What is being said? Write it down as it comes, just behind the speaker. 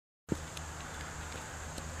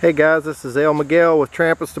Hey guys, this is El Miguel with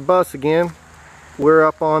Trampas the Bus again. We're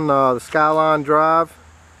up on the Skyline Drive.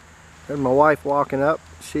 There's my wife walking up.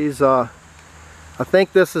 She's I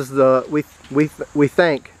think this is the we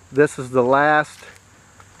think this is the last,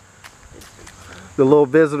 the little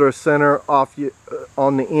visitor center off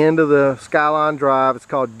on the end of the Skyline Drive. It's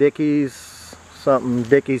called Dickie's something,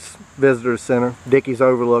 Dickie's Visitor Center, Dickie's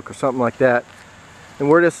Overlook or something like that. And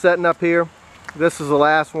we're just setting up here. This is the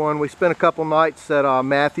last one. We spent a couple nights at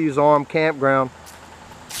Matthews Arm Campground,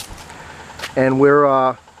 and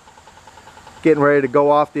we're getting ready to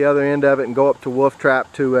go off the other end of it and go up to Wolf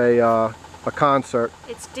Trap to a concert.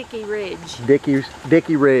 It's Dickie Ridge.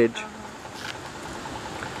 Dickie Ridge.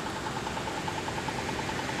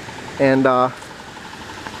 And this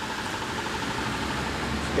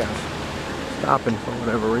guy's stopping for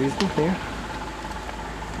whatever reason here.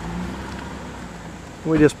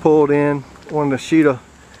 We just pulled in. Wanted to shoot a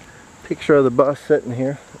picture of the bus sitting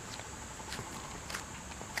here.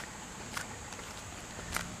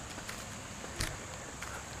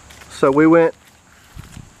 So we went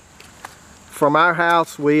from our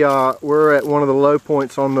house. We're at one of the low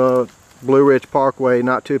points on the Blue Ridge Parkway,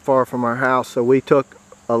 not too far from our house. So we took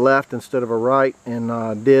a left instead of a right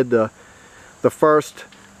and did the first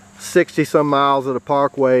 60 some miles of the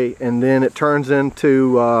parkway, and then it turns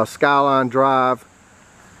into Skyline Drive,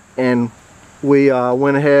 and we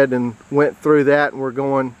went ahead and went through that, and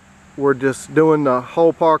we're just doing the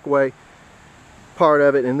whole parkway part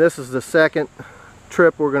of it. And this is the second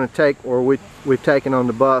trip we're going to take, or we've taken on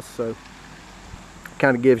the bus, so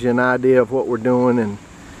kind of gives you an idea of what we're doing and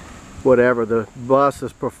whatever. The bus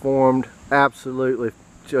has performed absolutely,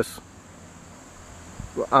 just,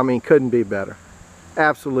 I mean, couldn't be better.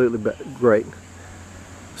 Absolutely great.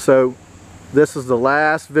 So this is the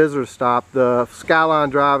last visitor stop. The Skyline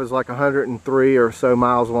Drive is like 103 or so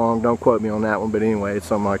miles long. Don't quote me on that one, but anyway, it's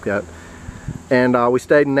something like that. And we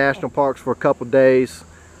stayed in national parks for a couple days.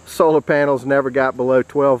 Solar panels never got below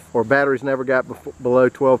 12, or batteries never got below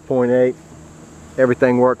 12.8.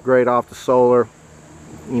 Everything worked great off the solar.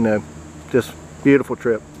 You know, just beautiful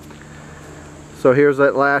trip. So here's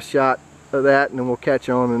that last shot of that, and then we'll catch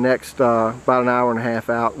you on the next about an hour and a half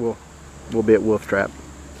out. We'll be at Wolf Trap.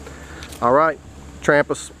 All right,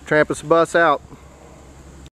 Trampas Bus out.